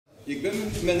Якби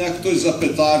мене хтось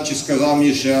запитав, чи сказав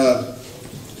мені ще,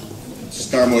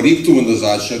 скажімо, рік тому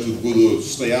назад, що я тут буду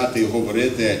стояти і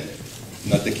говорити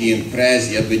на такій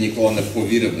імпрезі, я би ніколи не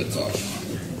повірив би того.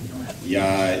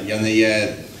 Я не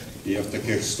є, я в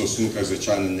таких стосунках,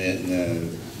 звичайно,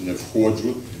 не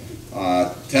входжу. А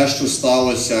те, що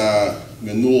сталося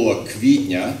минулого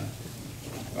квітня,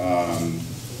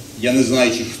 я не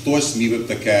знаю, чи хтось міг би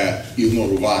таке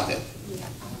ігнорувати.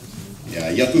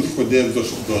 Я тут ходив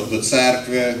до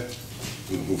церкви,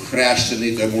 тут був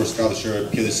хрещений, то я можу сказати, що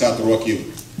 50 років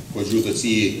ходжу до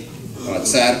цієї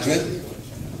церкви.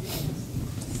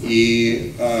 І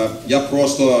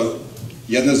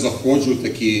я не заходжу в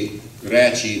такі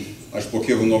речі, аж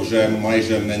поки воно вже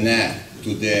майже мене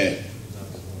туди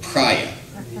пхає.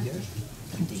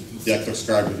 Як так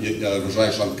скажу, я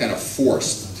вважаю, що I'm kind of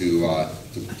forced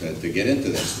to get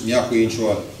into this. Ніякого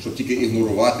іншого, щоб тільки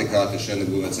ігнорувати, казати, що я не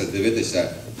буду на це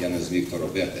дивитися, я не зміг то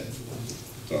робити.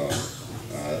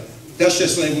 Те, що я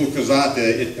сьогодні буду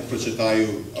казати, я прочитаю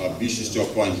більшістю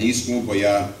по-англійському, бо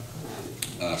я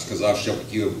сказав, що я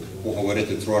хотів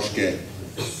поговорити трошки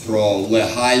про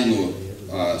легальну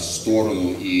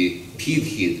сторону і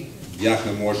підхід, як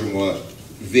ми можемо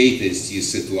вийти з цієї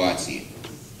ситуації.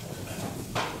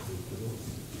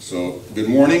 So, good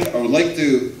morning. I would like to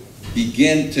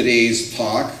begin today's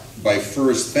talk by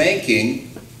first thanking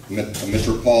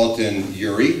Metropolitan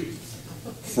Yurij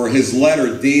for his letter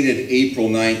dated April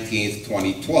 19th,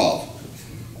 2012.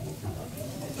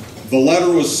 The letter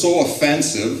was so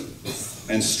offensive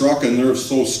and struck a nerve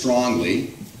so strongly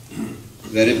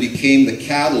that it became the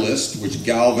catalyst which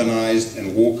galvanized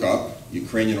and woke up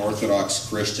Ukrainian Orthodox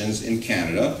Christians in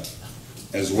Canada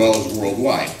as well as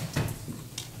worldwide.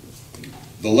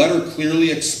 The letter clearly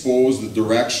exposed the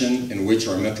direction in which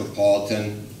our Metropolitan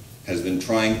has been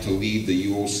trying to lead the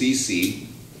UOCC,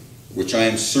 which I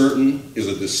am certain is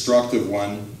a destructive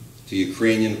one to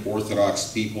Ukrainian Orthodox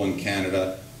people in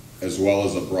Canada as well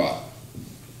as abroad.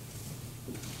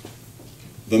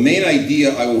 The main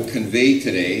idea I will convey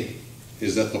today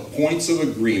is that the points of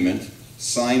agreement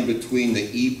signed between the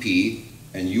EP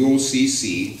and UOCC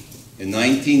in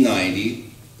 1990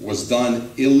 was done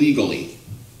illegally,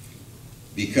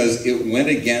 because it went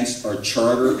against our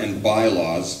charter and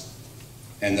bylaws,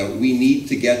 and that we need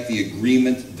to get the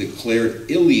agreement declared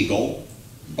illegal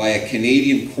by a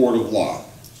Canadian court of law.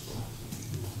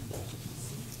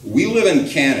 We live in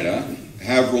Canada,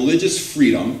 have religious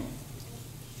freedom,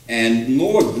 and no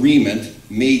agreement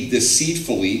made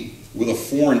deceitfully with a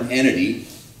foreign entity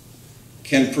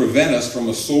can prevent us from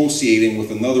associating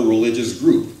with another religious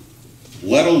group,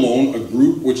 let alone a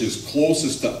group which is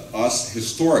closest to us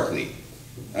historically,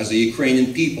 as a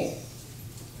Ukrainian people.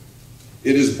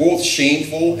 It is both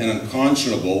shameful and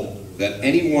unconscionable that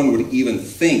anyone would even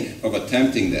think of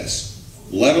attempting this,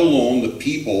 let alone the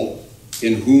people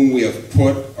in whom we have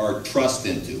put our trust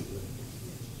into.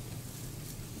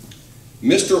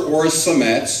 Mr. Oris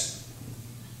Samets,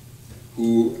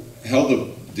 who held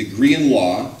a degree in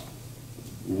law,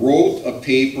 wrote a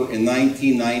paper in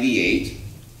 1998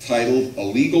 titled A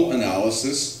Legal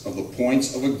Analysis of the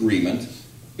Points of Agreement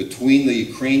between the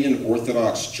Ukrainian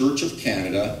Orthodox Church of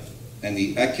Canada and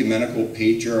the Ecumenical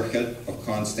Patriarchate of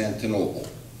Constantinople.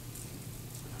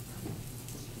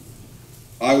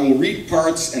 I will read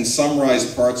parts and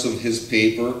summarize parts of his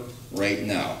paper right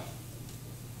now.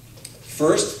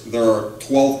 First, there are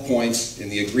 12 points in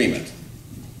the agreement.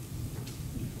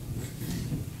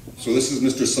 So this is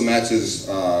Mr. Samets's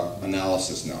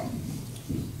analysis now.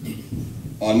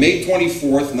 On May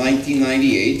 24th,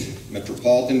 1998,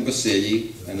 Metropolitan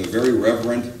Vasily and the Very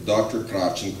Reverend Dr.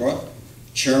 Kravchenko,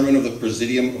 chairman of the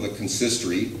Presidium of the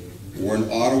Consistory, were in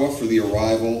Ottawa for the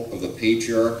arrival of the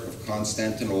Patriarch of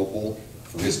Constantinople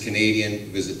for his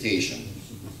Canadian visitation.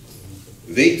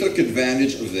 They took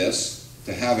advantage of this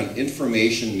to have an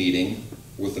information meeting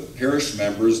with the parish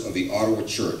members of the Ottawa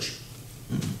Church.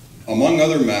 Among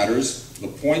other matters, the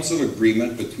points of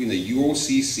agreement between the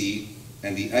UOCC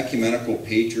and the Ecumenical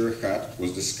Patriarchate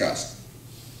was discussed.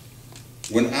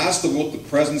 When asked about the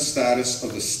present status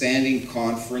of the Standing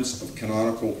Conference of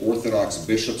Canonical Orthodox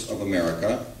Bishops of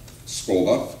America,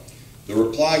 SCOBA, the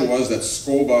reply was that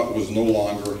SCOBA was no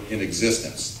longer in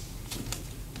existence.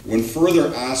 When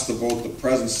further asked about the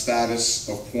present status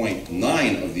of point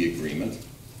 9 of the agreement,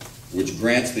 which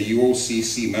grants the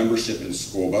UOCC membership in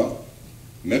SCOBA,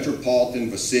 Metropolitan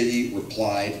Vasily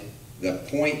replied that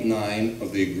point 9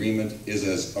 of the agreement is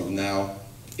as of now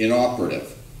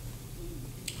inoperative.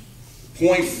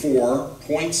 Point 4,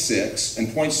 point 6,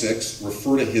 and point 6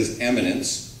 refer to His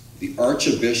Eminence, the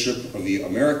Archbishop of the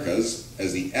Americas,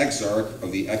 as the Exarch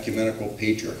of the Ecumenical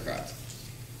Patriarchate.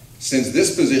 Since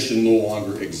this position no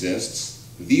longer exists,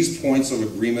 these points of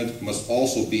agreement must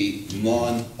also be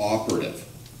non-operative.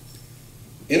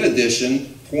 In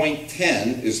addition, point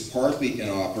 10 is partly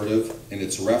inoperative in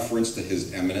its reference to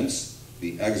His Eminence,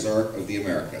 the Exarch of the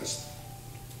Americas.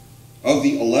 Of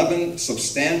the 11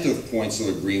 substantive points of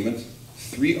agreement,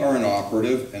 3 are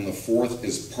inoperative and the 4th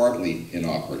is partly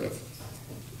inoperative.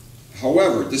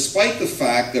 However, despite the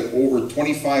fact that over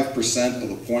 25% of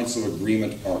the points of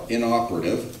agreement are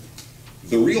inoperative,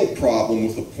 the real problem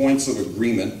with the points of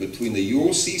agreement between the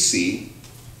UOCC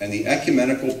and the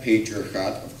Ecumenical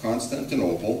Patriarchate of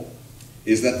Constantinople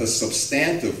is that the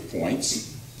substantive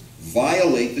points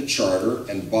violate the charter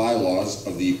and bylaws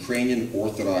of the Ukrainian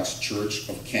Orthodox Church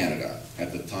of Canada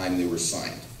at the time they were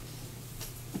signed.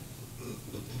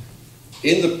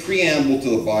 In the preamble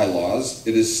to the bylaws,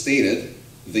 it is stated,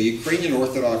 the Ukrainian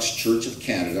Orthodox Church of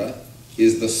Canada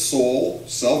is the sole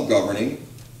self-governing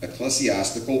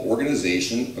ecclesiastical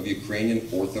organization of Ukrainian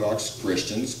Orthodox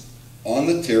Christians on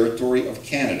the territory of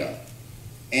Canada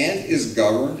and is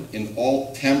governed in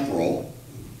all temporal,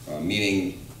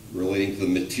 meaning relating to the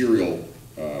material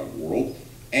world,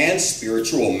 and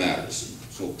spiritual matters.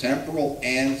 So temporal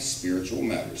and spiritual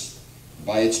matters.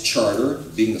 By its charter,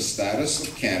 being the status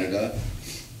of Canada,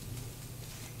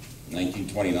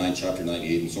 1929, Chapter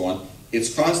 98, and so on,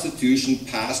 its constitution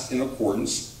passed in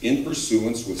accordance, in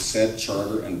pursuance with said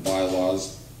charter and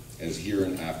bylaws, as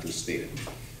hereinafter stated.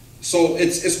 So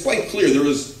it's quite clear there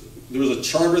was a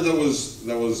charter that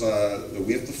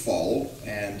we have to follow,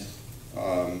 and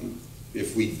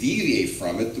if we deviate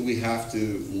from it, do we have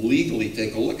to legally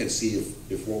take a look and see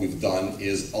if what we've done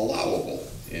is allowable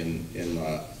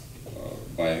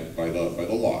by the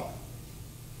law.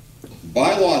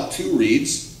 Bylaw 2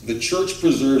 reads, the Church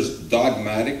preserves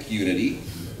dogmatic unity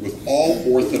with all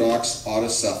Orthodox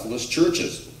autocephalous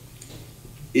churches.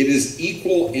 It is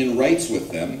equal in rights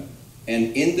with them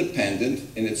and independent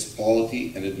in its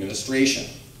polity and administration.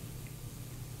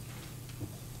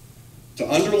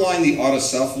 To underline the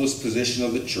autocephalous position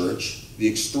of the Church, the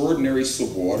Extraordinary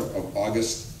Sobor of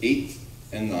August 8th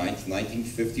and 9th,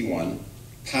 1951,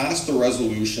 passed a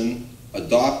resolution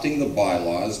adopting the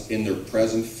bylaws in their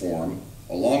present form,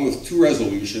 along with 2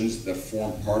 resolutions that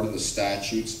form part of the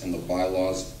statutes and the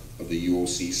bylaws of the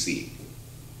UOCC.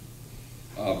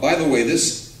 By the way,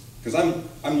 this, because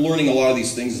I'm learning a lot of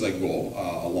these things as I go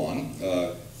along,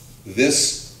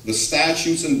 the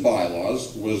statutes and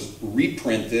bylaws was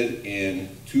reprinted in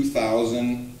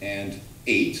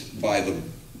 2008 by the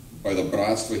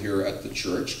Bratstvo here at the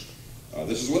church.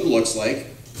 This is what it looks like.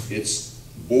 It's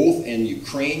both in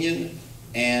Ukrainian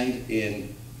and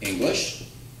in English.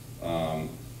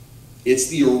 It's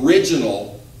the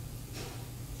original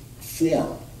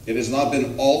form. It has not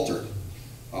been altered.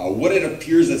 What it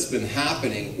appears that's been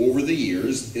happening over the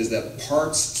years is that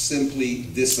parts simply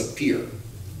disappear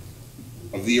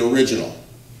of the original,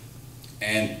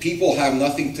 and people have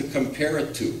nothing to compare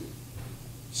it to.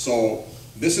 So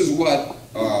this is what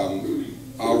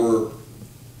our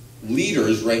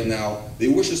leaders right now, they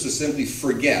wish us to simply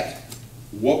forget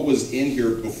what was in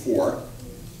here before,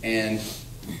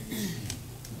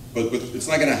 but it's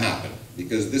not going to happen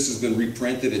because this has been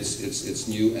reprinted, it's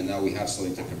new, and now we have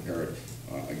something to compare it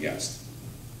against.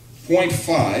 Point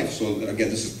 5, so again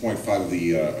this is point 5 of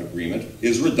the agreement,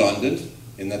 is redundant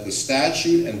in that the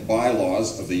statute and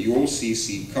bylaws of the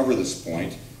UOCC cover this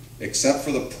point, except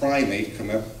for the primate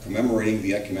commemorating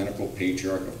the Ecumenical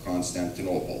Patriarch of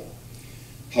Constantinople.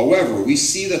 However, we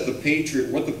see that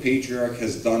what the Patriarch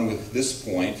has done with this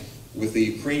point with the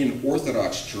Ukrainian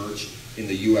Orthodox Church in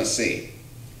the USA.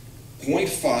 Point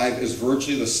 5 is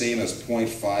virtually the same as point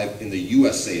 5 in the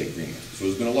USA agreement. So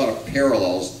there's been a lot of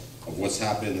parallels of what's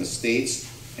happened in the States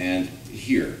and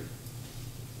here.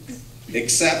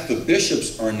 Except the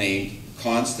bishops are named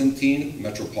Constantine,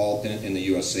 Metropolitan in the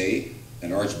USA,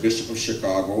 and Archbishop of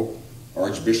Chicago,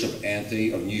 Archbishop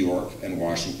Anthony of New York and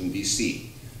Washington, D.C.,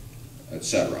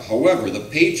 etc. However, the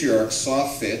Patriarch saw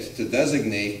fit to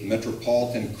designate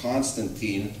Metropolitan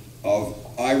Constantine of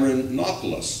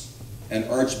Ironopolis and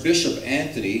Archbishop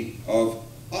Anthony of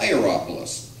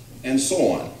Hierapolis, and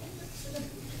so on.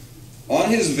 On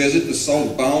his visit to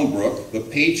South Bound Brook, the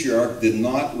Patriarch did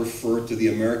not refer to the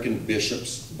American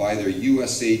bishops by their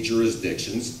USA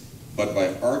jurisdictions, but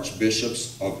by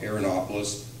archbishops of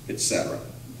Arenapolis, etc.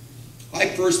 I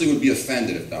personally would be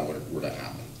offended if that were to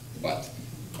happen, but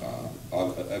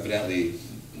evidently,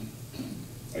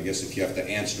 I guess if you have to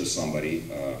answer to somebody,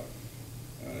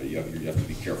 you have to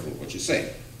be careful of what you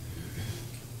say.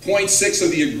 Point 6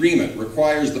 of the agreement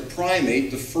requires the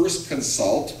primate to first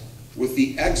consult with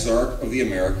the Exarch of the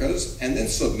Americas and then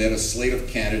submit a slate of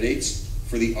candidates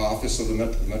for the office of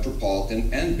the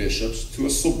Metropolitan and bishops to a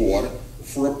sobor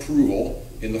for approval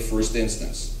in the first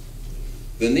instance.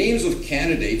 The names of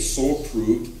candidates so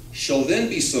approved shall then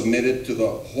be submitted to the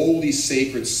Holy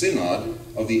Sacred Synod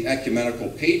of the Ecumenical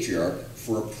Patriarch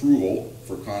for approval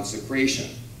for consecration.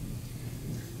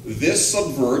 This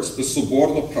subverts the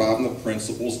soborno-pravna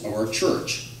principles of our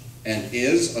church and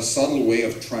is a subtle way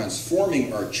of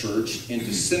transforming our church into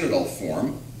synodal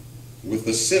form, with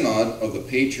the synod of the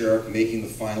Patriarch making the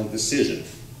final decision.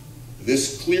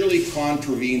 This clearly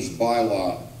contravenes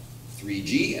Bylaw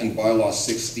 3G and Bylaw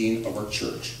 16 of our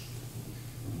church.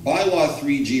 Bylaw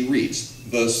 3G reads,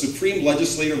 "The supreme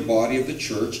legislative body of the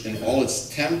church in all its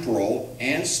temporal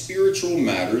and spiritual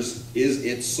matters is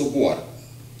its sobor.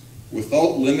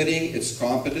 Without limiting its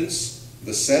competence,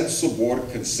 the said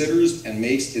sobor considers and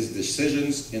makes its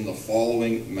decisions in the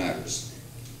following matters: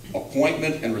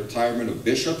 appointment and retirement of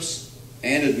bishops,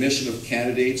 and admission of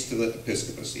candidates to the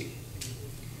episcopacy."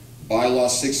 Bylaw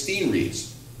 16 reads,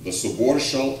 "The sobor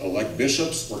shall elect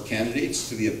bishops or candidates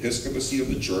to the episcopacy of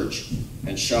the church,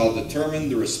 and shall determine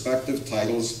the respective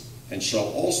titles, and shall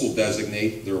also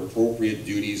designate their appropriate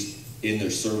duties in their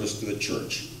service to the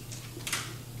church."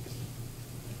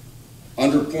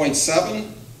 Under point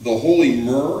 7, the holy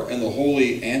myrrh and the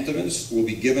holy antiments will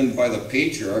be given by the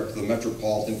Patriarch to the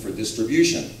Metropolitan for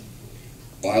distribution.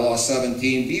 Bylaw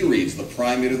 17b reads, "The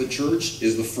primate of the church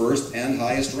is the first and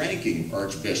highest ranking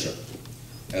archbishop.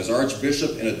 As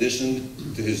archbishop, in addition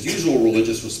to his usual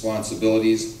religious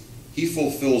responsibilities, he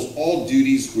fulfills all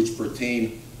duties which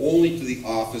pertain only to the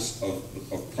office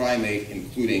of primate,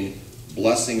 including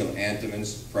blessing of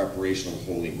antiments, preparation of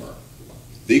holy myrrh."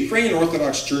 The Ukrainian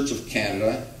Orthodox Church of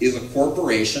Canada is a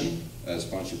corporation, as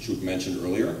Patrachuk mentioned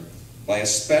earlier, by a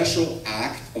special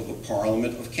act of the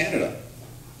Parliament of Canada.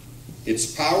 Its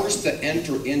powers to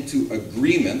enter into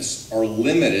agreements are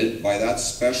limited by that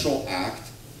special act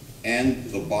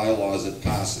and the bylaws it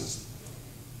passes.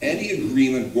 Any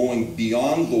agreement going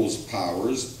beyond those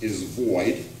powers is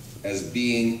void as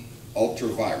being ultra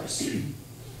vires,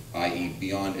 i.e.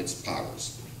 beyond its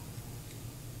powers.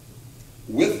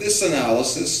 With this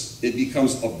analysis, it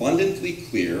becomes abundantly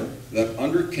clear that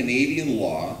under Canadian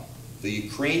law, the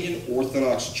Ukrainian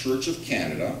Orthodox Church of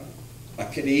Canada, a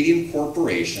Canadian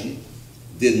corporation,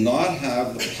 did not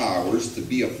have the powers to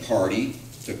be a party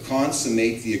to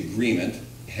consummate the agreement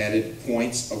headed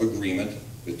Points of Agreement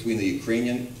between the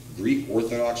Ukrainian Greek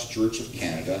Orthodox Church of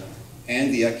Canada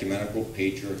and the Ecumenical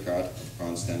Patriarchate of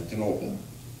Constantinople.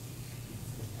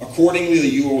 Accordingly,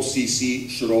 the UOCC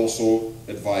should also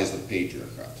advise the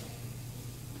Patriarchate.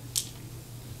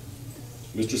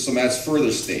 Mr. Samatz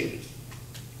further stated,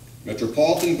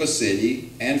 "Metropolitan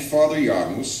Vasily and Father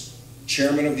Yarmus,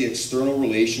 chairman of the External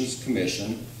Relations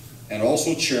Commission and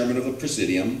also chairman of the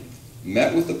Presidium,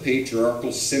 met with the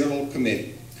Patriarchal Synodal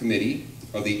Committee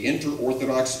of the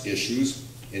Inter-Orthodox Issues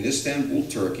in Istanbul,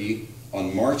 Turkey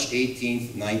on March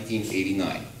 18,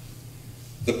 1989.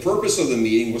 The purpose of the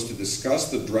meeting was to discuss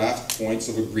the draft points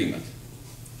of agreement.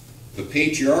 The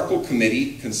Patriarchal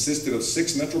Committee consisted of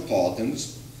 6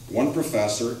 metropolitans, 1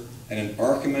 professor, and an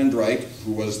archimandrite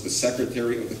who was the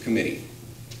secretary of the committee.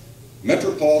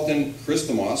 Metropolitan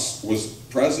Christomos was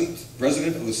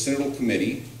president of the Synodal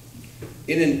Committee.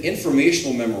 In an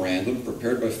informational memorandum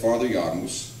prepared by Father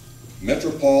Yarmus,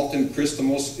 Metropolitan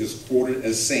Christomos is quoted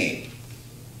as saying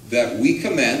that we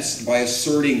commence by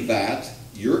asserting that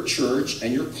your church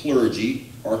and your clergy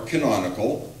are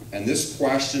canonical, and this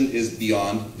question is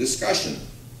beyond discussion."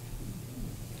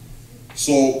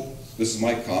 So, this is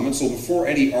my comment. So before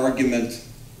any agreement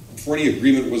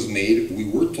was made, we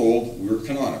were told we were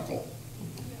canonical.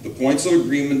 The points of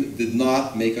agreement did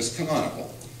not make us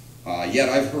canonical. Yet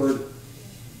I've heard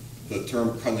the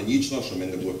term kanonichno,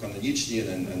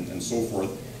 and so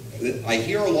forth. I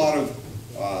hear a lot of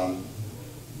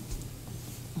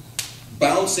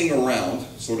bouncing around,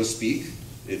 so to speak.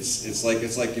 It's like you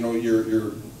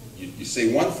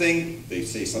say one thing, they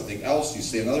say something else, you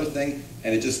say another thing,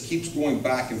 and it just keeps going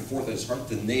back and forth, and it's hard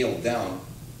to nail down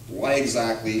why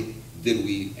exactly did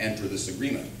we enter this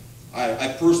agreement. I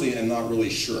personally am not really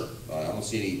sure. I don't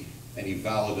see any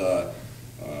valid,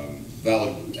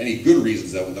 any good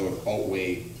reasons that would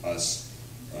outweigh us.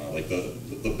 Like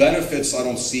the benefits, I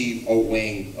don't see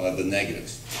outweighing the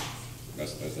negatives. That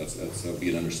would be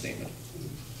an understatement.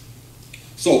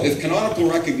 So if canonical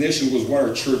recognition was what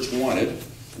our church wanted,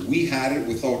 we had it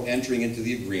without entering into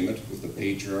the agreement with the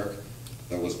Patriarch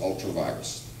that was ultra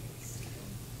vires.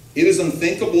 It is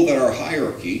unthinkable that our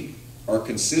hierarchy, our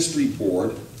consistory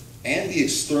board, and the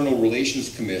External Relations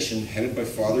Commission, headed by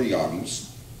Father Yarmus,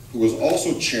 who was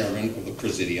also chairman of the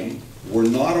Presidium, were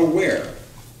not aware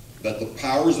that the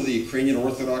powers of the Ukrainian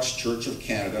Orthodox Church of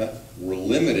Canada were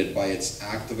limited by its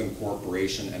act of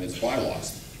incorporation and its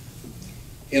bylaws.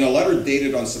 In a letter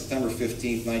dated on September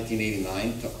 15,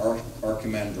 1989, to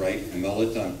Archimandrite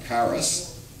Melita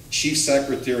Taras, Chief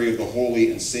Secretary of the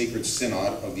Holy and Sacred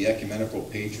Synod of the Ecumenical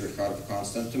Patriarchate of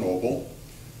Constantinople,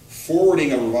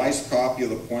 forwarding a revised copy of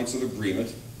the points of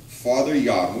agreement, Father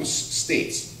Yarmus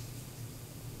states,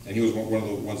 and he was one of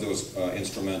the ones that was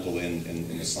instrumental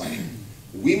in the signing,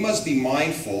 "We must be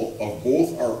mindful of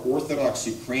both our Orthodox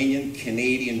Ukrainian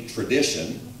Canadian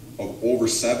tradition of over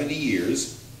 70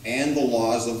 years and the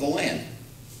laws of the land.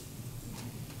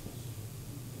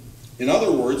 In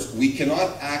other words, we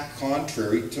cannot act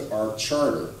contrary to our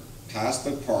charter passed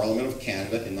by Parliament of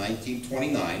Canada in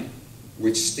 1929,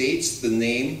 which states the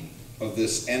name of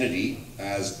this entity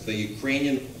as the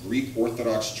Ukrainian Greek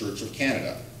Orthodox Church of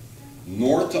Canada,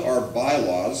 nor to our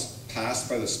bylaws passed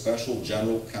by the Special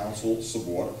General Council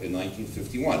Sobor in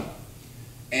 1951,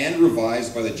 and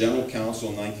revised by the General Council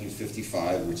in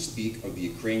 1955, which speak of the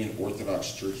Ukrainian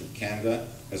Orthodox Church of Canada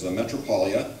as a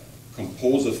metropolia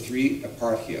composed of 3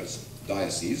 eparchias,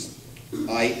 dioceses,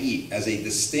 i.e. as a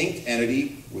distinct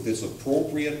entity with its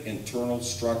appropriate internal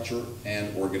structure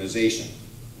and organization.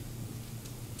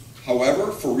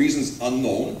 However, for reasons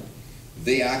unknown,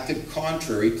 they acted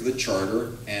contrary to the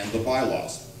charter and the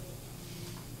bylaws.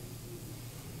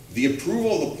 The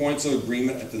approval of the points of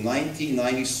agreement at the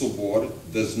 1990 Sobor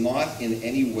does not in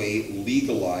any way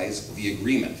legalize the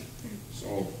agreement.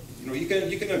 So, you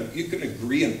can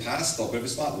agree and pass stuff, but if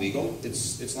it's not legal,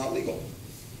 it's not legal.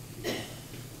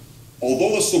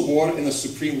 Although the Sobor is the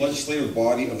supreme legislative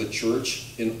body of the Church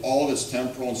in all of its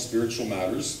temporal and spiritual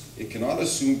matters, it cannot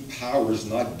assume powers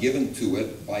not given to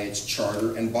it by its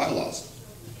charter and bylaws.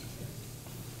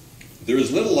 There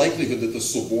is little likelihood that the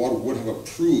Sobor would have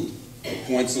approved the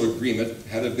points of agreement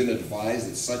had it been advised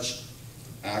that such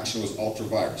action was ultra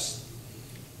vires.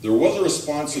 There was a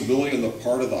responsibility on the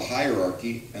part of the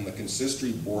hierarchy and the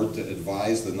consistory board to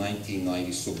advise the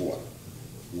 1990 Sobor.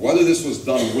 Whether this was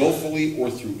done willfully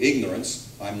or through ignorance,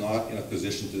 I'm not in a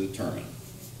position to determine.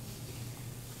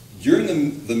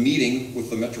 During the meeting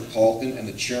with the Metropolitan and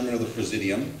the chairman of the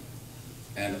Presidium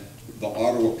and the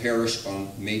Ottawa Parish on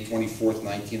May 24,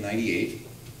 1998,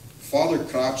 Father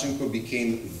Kravchenko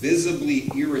became visibly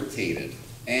irritated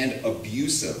and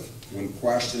abusive when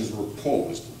questions were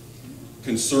posed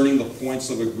concerning the points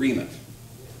of agreement.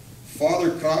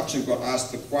 Father Kravchenko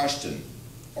asked the question,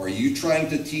 "Are you trying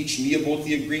to teach me about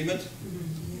the agreement?"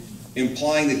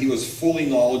 Implying that he was fully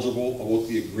knowledgeable about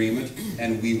the agreement,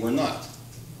 and we were not.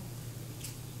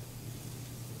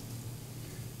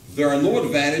 There are no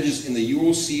advantages in the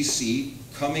UOCC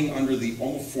coming under the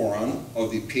omphoron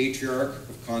of the Patriarch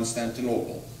of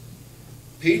Constantinople.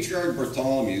 Patriarch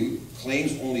Bartholomew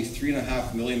claims only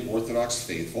 3.5 million Orthodox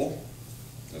faithful.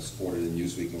 That's quoted in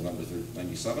Newsweek, November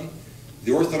 97.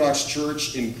 The Orthodox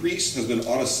Church in Greece has been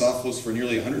autocephalous for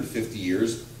nearly 150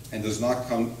 years and does not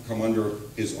come under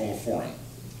his omphoron.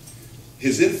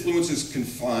 His influence is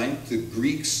confined to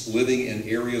Greeks living in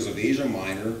areas of Asia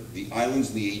Minor, the islands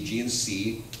in the Aegean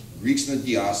Sea, Greeks in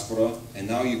the diaspora, and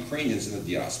now Ukrainians in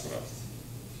the diaspora.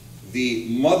 The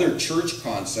mother church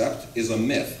concept is a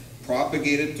myth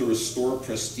propagated to restore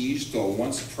prestige to a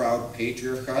once proud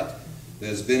patriarchate that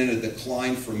has been in a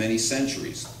decline for many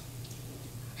centuries.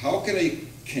 How can a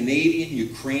Canadian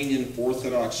Ukrainian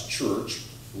Orthodox Church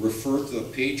refer to the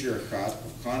Patriarchate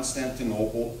of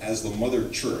Constantinople as the mother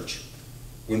church,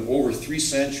 when over 3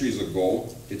 centuries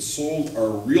ago it sold our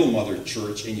real mother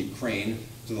church in Ukraine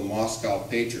to the Moscow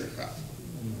Patriarchate?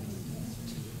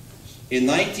 In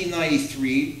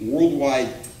 1993, worldwide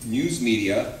news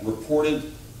media reported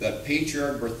that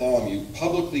Patriarch Bartholomew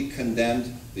publicly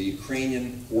condemned the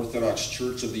Ukrainian Orthodox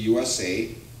Church of the USA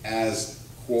as,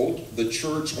 quote, the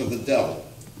Church of the Devil.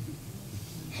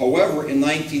 However, in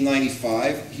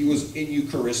 1995, he was in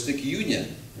Eucharistic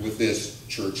union with this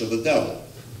Church of the Devil.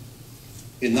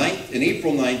 In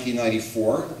April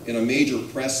 1994, in a major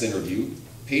press interview,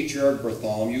 Patriarch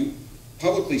Bartholomew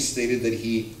publicly stated that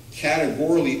he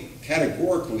categorically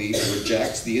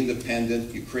rejects the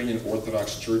independent Ukrainian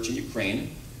Orthodox Church in Ukraine,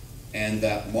 and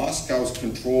that Moscow's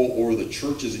control over the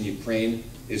churches in Ukraine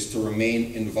is to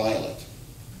remain inviolate.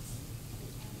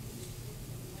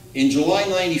 In July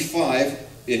 95,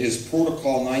 in his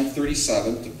Protocol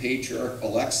 937 to Patriarch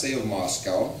Alexei of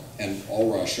Moscow and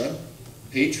all Russia,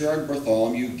 Patriarch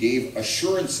Bartholomew gave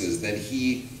assurances that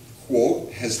he,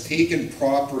 quote, has taken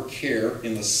proper care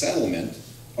in the settlement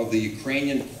of the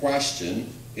Ukrainian question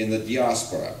in the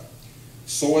diaspora,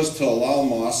 so as to allow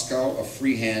Moscow a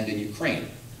free hand in Ukraine.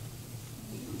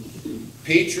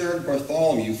 Patriarch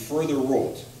Bartholomew further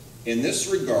wrote, In this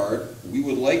regard, we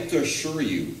would like to assure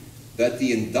you that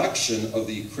the induction of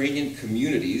the Ukrainian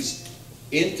communities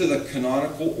into the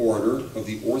canonical order of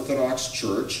the Orthodox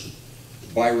Church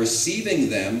by receiving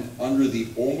them under the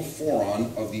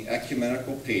omophoron of the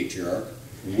Ecumenical Patriarch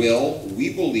will,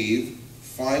 we believe,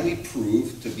 finally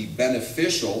prove to be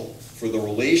beneficial for the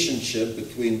relationship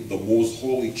between the Most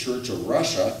Holy Church of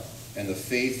Russia and the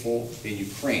faithful in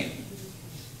Ukraine.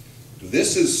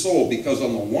 This is so because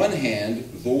on the one hand,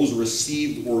 those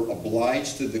received were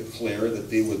obliged to declare that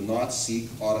they would not seek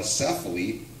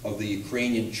autocephaly of the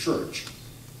Ukrainian Church,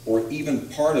 or even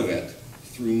part of it,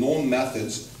 through known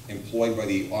methods employed by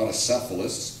the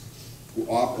autocephalists who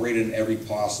operate in every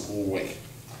possible way.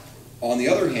 On the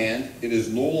other hand, it is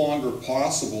no longer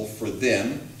possible for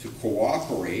them to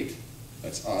cooperate,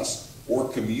 that's us, or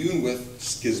commune with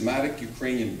schismatic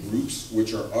Ukrainian groups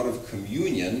which are out of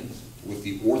communion with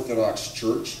the Orthodox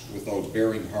Church without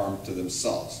bearing harm to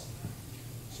themselves.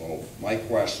 So my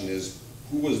question is,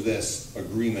 who was this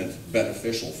agreement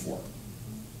beneficial for?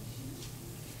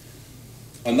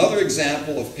 Another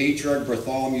example of Patriarch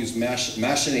Bartholomew's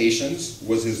machinations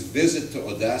was his visit to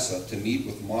Odessa to meet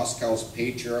with Moscow's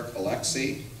Patriarch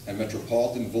Alexei and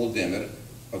Metropolitan Volodymyr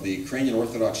of the Ukrainian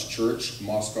Orthodox Church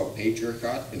Moscow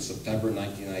Patriarchate in September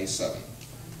 1997.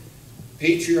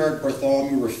 Patriarch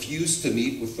Bartholomew refused to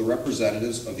meet with the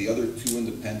representatives of the other two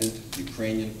independent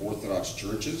Ukrainian Orthodox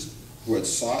churches who had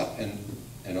sought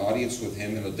an audience with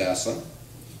him in Odessa.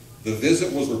 The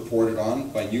visit was reported on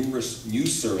by numerous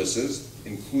news services,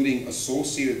 including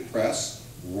Associated Press,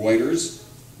 Reuters,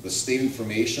 the State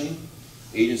Information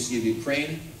Agency of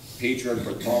Ukraine, Patriarch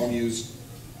Bartholomew's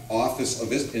office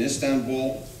in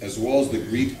Istanbul, as well as the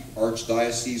Greek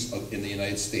Archdiocese in the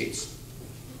United States.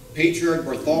 Patriarch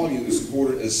Bartholomew is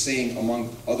quoted as saying,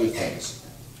 among other things,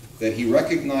 that he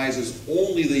recognizes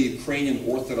only the Ukrainian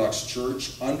Orthodox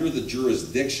Church under the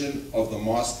jurisdiction of the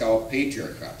Moscow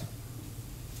Patriarchate.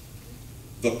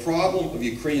 The problem of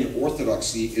Ukrainian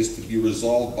Orthodoxy is to be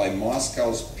resolved by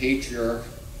Moscow's Patriarch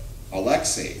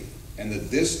Alexei, and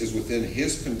that this is within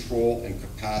his control and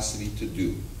capacity to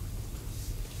do.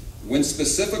 When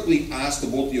specifically asked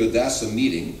about the Odessa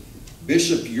meeting,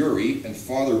 Bishop Yurij and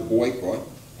Father Boyko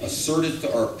asserted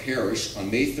to our parish on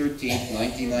May 13,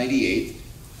 1998,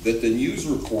 that the news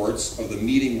reports of the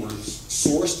meeting were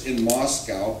sourced in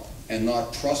Moscow and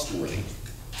not trustworthy.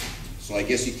 So I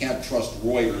guess you can't trust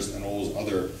Reuters and all those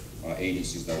other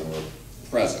agencies that were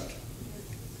present.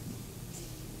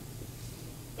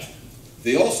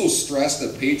 They also stressed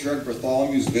that Patriarch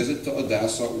Bartholomew's visit to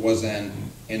Odessa was an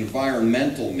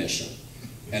environmental mission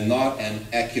and not an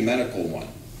ecumenical one,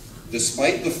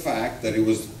 despite the fact that it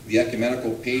was the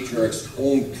Ecumenical Patriarch's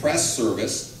own press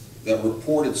service that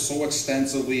reported so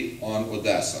extensively on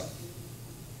Odessa.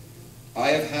 I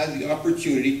have had the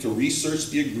opportunity to research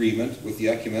the agreement with the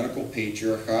Ecumenical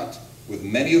Patriarchate with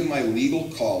many of my legal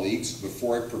colleagues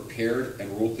before I prepared and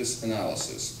wrote this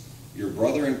analysis. Your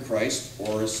brother in Christ,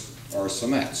 Oris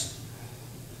Samats.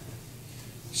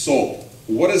 So,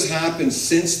 what has happened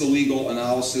since the legal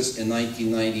analysis in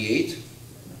 1998?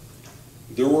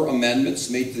 There were amendments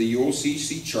made to the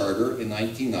UOCC Charter in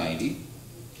 1990.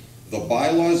 The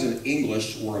bylaws in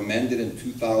English were amended in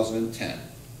 2010.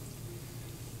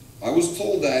 I was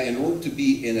told that in order to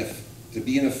be in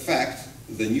effect,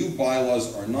 the new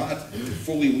bylaws are not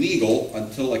fully legal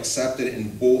until accepted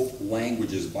in both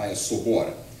languages by a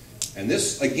sobor. And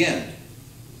this, again,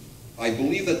 I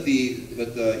believe that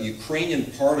the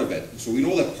Ukrainian part of it, so we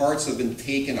know that parts have been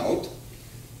taken out.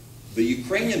 The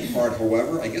Ukrainian part,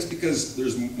 however, I guess because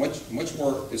there's much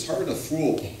more, it's harder to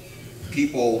fool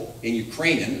people in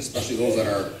Ukrainian, especially those that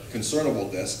are concerned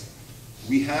about this.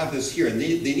 We have this here, and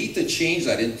they need to change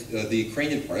that into the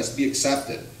Ukrainian part. It has to be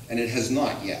accepted, and it has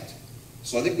not yet.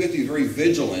 So I think we have to be very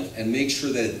vigilant and make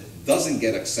sure that it doesn't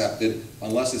get accepted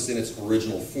unless it's in its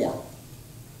original form.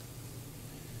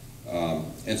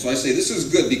 And so I say this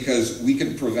is good because we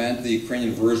can prevent the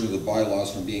Ukrainian version of the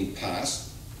bylaws from being passed,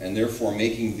 and therefore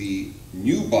making the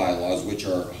new bylaws, which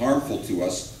are harmful to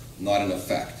us, not in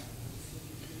effect.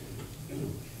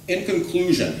 In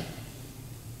conclusion,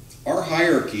 our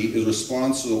hierarchy is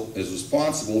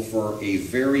responsible for a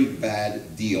very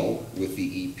bad deal with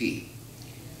the EP.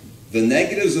 The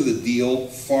negatives of the deal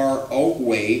far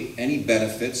outweigh any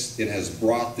benefits it has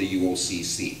brought the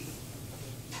UOCC.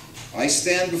 I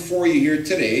stand before you here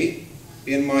today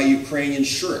in my Ukrainian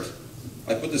shirt.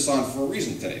 I put this on for a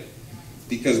reason today,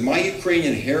 because my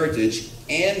Ukrainian heritage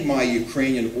and my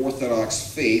Ukrainian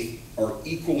Orthodox faith are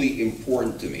equally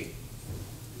important to me.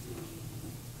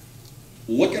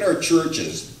 Look at our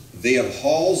churches. They have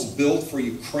halls built for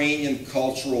Ukrainian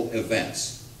cultural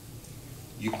events.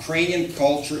 Ukrainian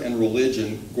culture and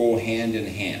religion go hand in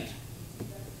hand.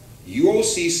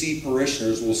 UOCC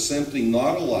parishioners will simply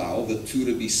not allow the two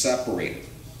to be separated.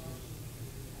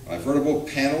 I've heard about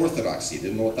pan-Orthodoxy,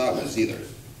 didn't know what that was either.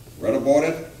 Read about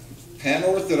it?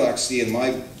 Pan-Orthodoxy, in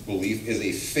my belief, is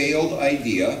a failed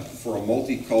idea for a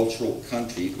multicultural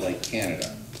country like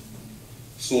Canada.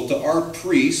 So to our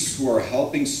priests who are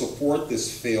helping support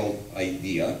this failed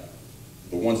idea,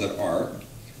 the ones that are,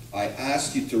 I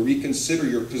ask you to reconsider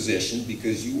your position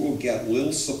because you will get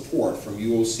little support from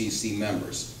UOCC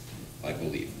members, I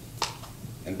believe.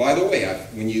 And by the way,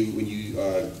 when you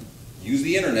use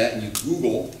the internet and you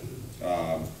Google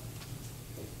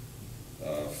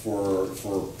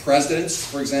for presidents,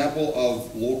 for example,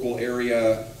 of local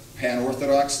area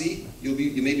pan-Orthodoxy,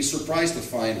 you may be surprised to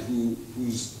find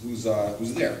who's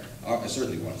there. I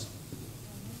certainly was.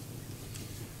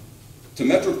 To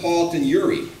Metropolitan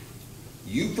Yurij,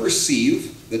 you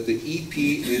perceive that the EP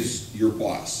is your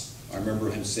boss. I remember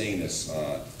him saying this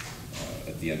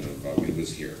at the end of when he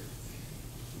was here.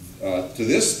 To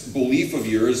this belief of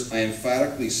yours, I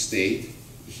emphatically state,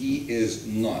 he is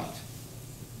not.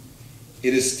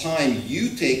 It is time you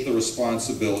take the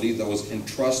responsibility that was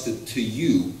entrusted to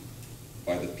you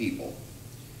by the people.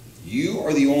 You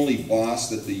are the only boss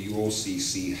that the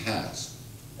UOCC has.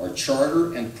 Our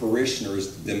charter and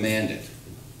parishioners demand it.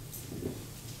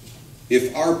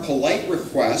 If our polite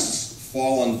requests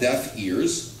fall on deaf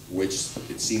ears, which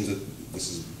it seems that this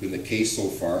has been the case so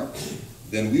far,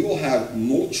 then we will have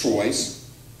no choice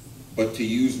but to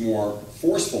use more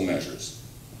forceful measures.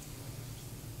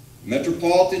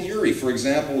 Metropolitan Yurij, for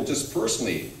example, just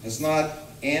personally, has not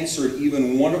answered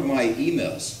even one of my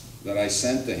emails that I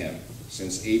sent to him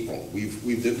since April.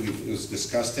 It was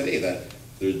discussed today that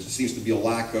there seems to be a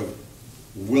lack of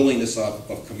willingness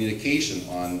of communication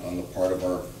on the part of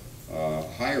our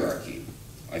hierarchy.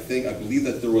 I believe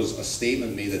that there was a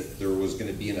statement made that there was going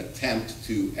to be an attempt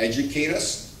to educate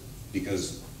us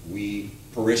because we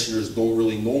parishioners don't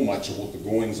really know much about the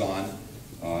goings on,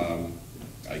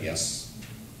 I guess,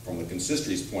 from the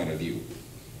consistory's point of view.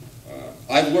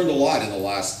 I've learned a lot in the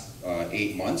last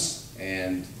 8 months,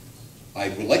 and I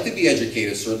would like to be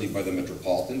educated certainly by the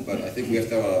Metropolitan, but I think we have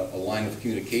to have a line of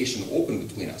communication open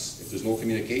between us. If there's no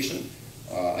communication,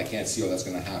 I can't see how that's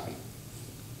going to happen.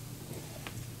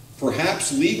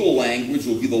 Perhaps legal language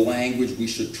will be the language we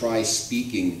should try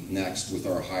speaking next with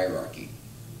our hierarchy.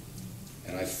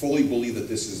 And I fully believe that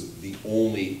this is the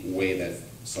only way that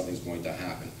something's going to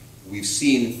happen. We've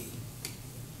seen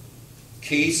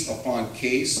case upon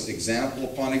case, example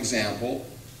upon example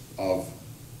of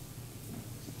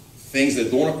things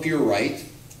that don't appear right.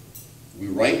 We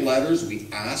write letters, we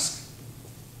ask.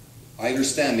 I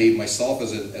understand, maybe myself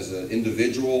as an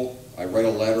individual, I write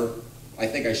a letter. I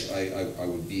think I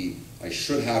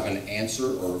should have an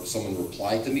answer or someone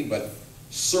reply to me, but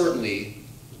certainly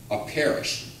a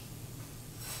parish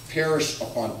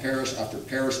upon parish after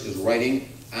parish is writing,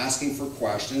 asking for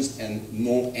questions, and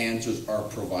no answers are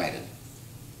provided.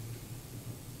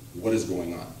 What is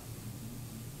going on?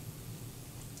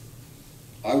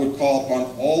 I would call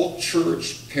upon all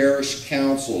church parish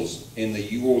councils in the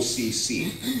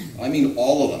UOCC, I mean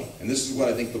all of them, and this is what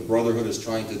I think the Brotherhood is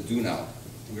trying to do now.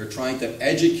 We are trying to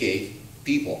educate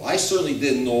people. I certainly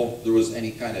didn't know there was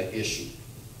any kind of issue.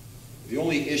 The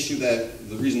only issue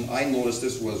the reason I noticed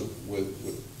this was with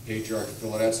Patriarch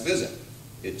Filaret's visit.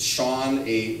 It shone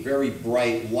a very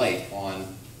bright light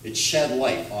on, it shed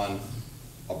light on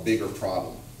a bigger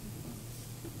problem.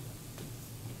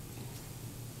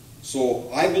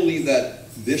 So I believe that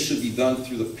this should be done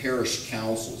through the parish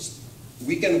councils.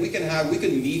 We can meet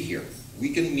here. We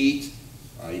can meet.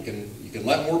 You can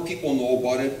let more people know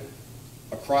about it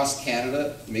across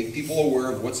Canada, make people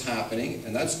aware of what's happening,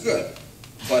 and that's good.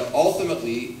 But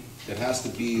ultimately, it has to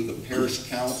be the parish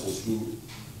councils who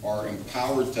are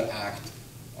empowered to act,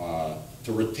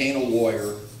 to retain a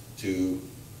lawyer, to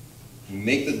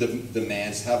make the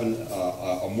demands, have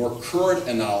a more current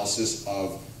analysis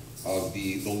of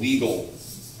the legal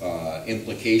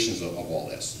implications of all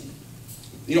this.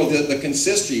 You know, the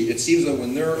consistory, it seems that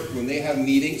when they have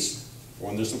meetings, or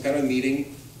when there's some kind of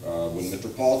meeting, when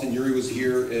Metropolitan Yurij was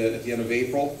here at the end of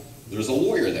April, there's a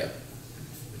lawyer there.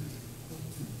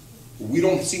 We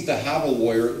don't seem to have a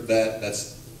lawyer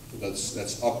that's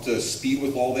up to speed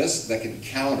with all this, that can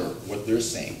counter what they're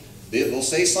saying. They'll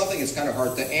say something, it's kind of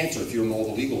hard to answer if you don't know all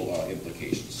the legal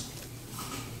implications.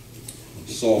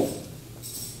 So,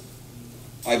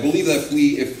 I believe that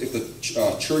if the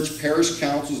church parish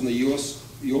councils in the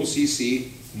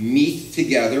UOCC meet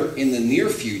together in the near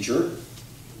future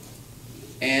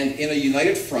and in a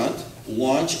united front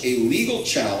launch a legal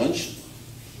challenge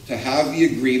to have the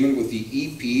agreement with the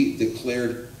EP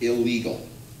declared illegal.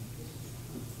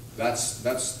 That's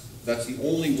the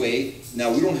only way.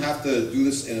 Now, we don't have to do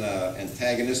this in an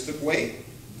antagonistic way.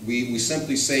 We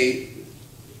simply say,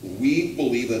 we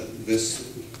believe that this,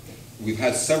 we've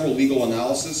had several legal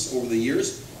analyses over the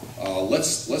years.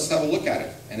 Let's have a look at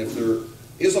it. And if there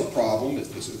is a problem,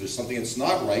 if there's something that's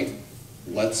not right,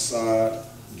 let's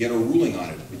get a ruling on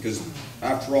it. Because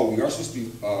after all, we are supposed to be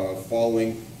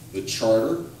following the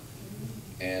charter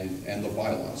and the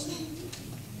bylaws.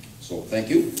 So, thank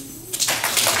you.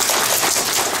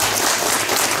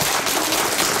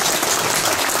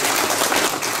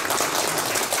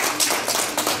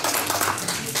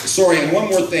 Sorry, and one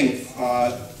more thing.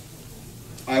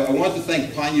 I want to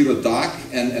thank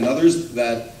Yurij and others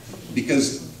that,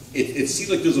 because it seems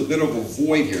like there's a bit of a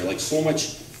void here, like so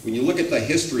much, when you look at the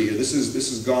history, this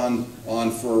has gone on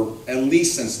for at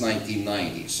least since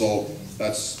 1990, so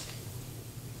that's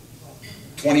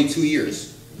 22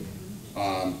 years.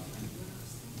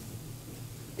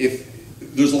 If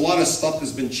there's a lot of stuff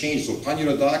that's been changed, so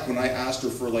Yurij, when I asked her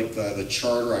for like the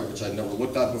charter, which I'd never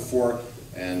looked at before,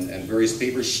 and various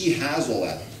papers, she has all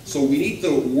that. So we need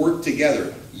to work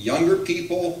together. Younger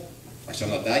people,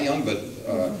 actually I'm not that young, but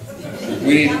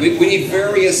we need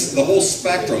various, the whole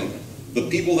spectrum. The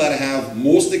people that have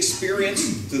most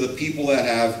experience to the people that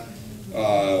have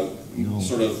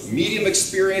sort of medium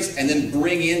experience, and then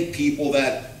bring in people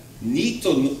that need to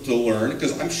learn,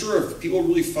 because I'm sure if people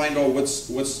really find out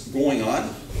what's going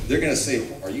on, they're going to say,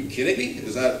 are you kidding me?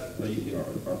 Is that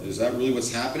really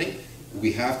what's happening?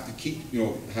 We have to keep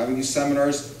having these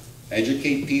seminars,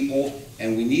 educate people,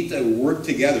 and we need to work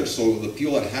together so the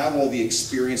people that have all the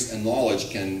experience and knowledge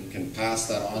can pass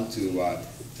that on to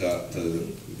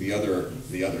the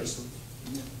others.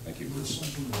 Thank you.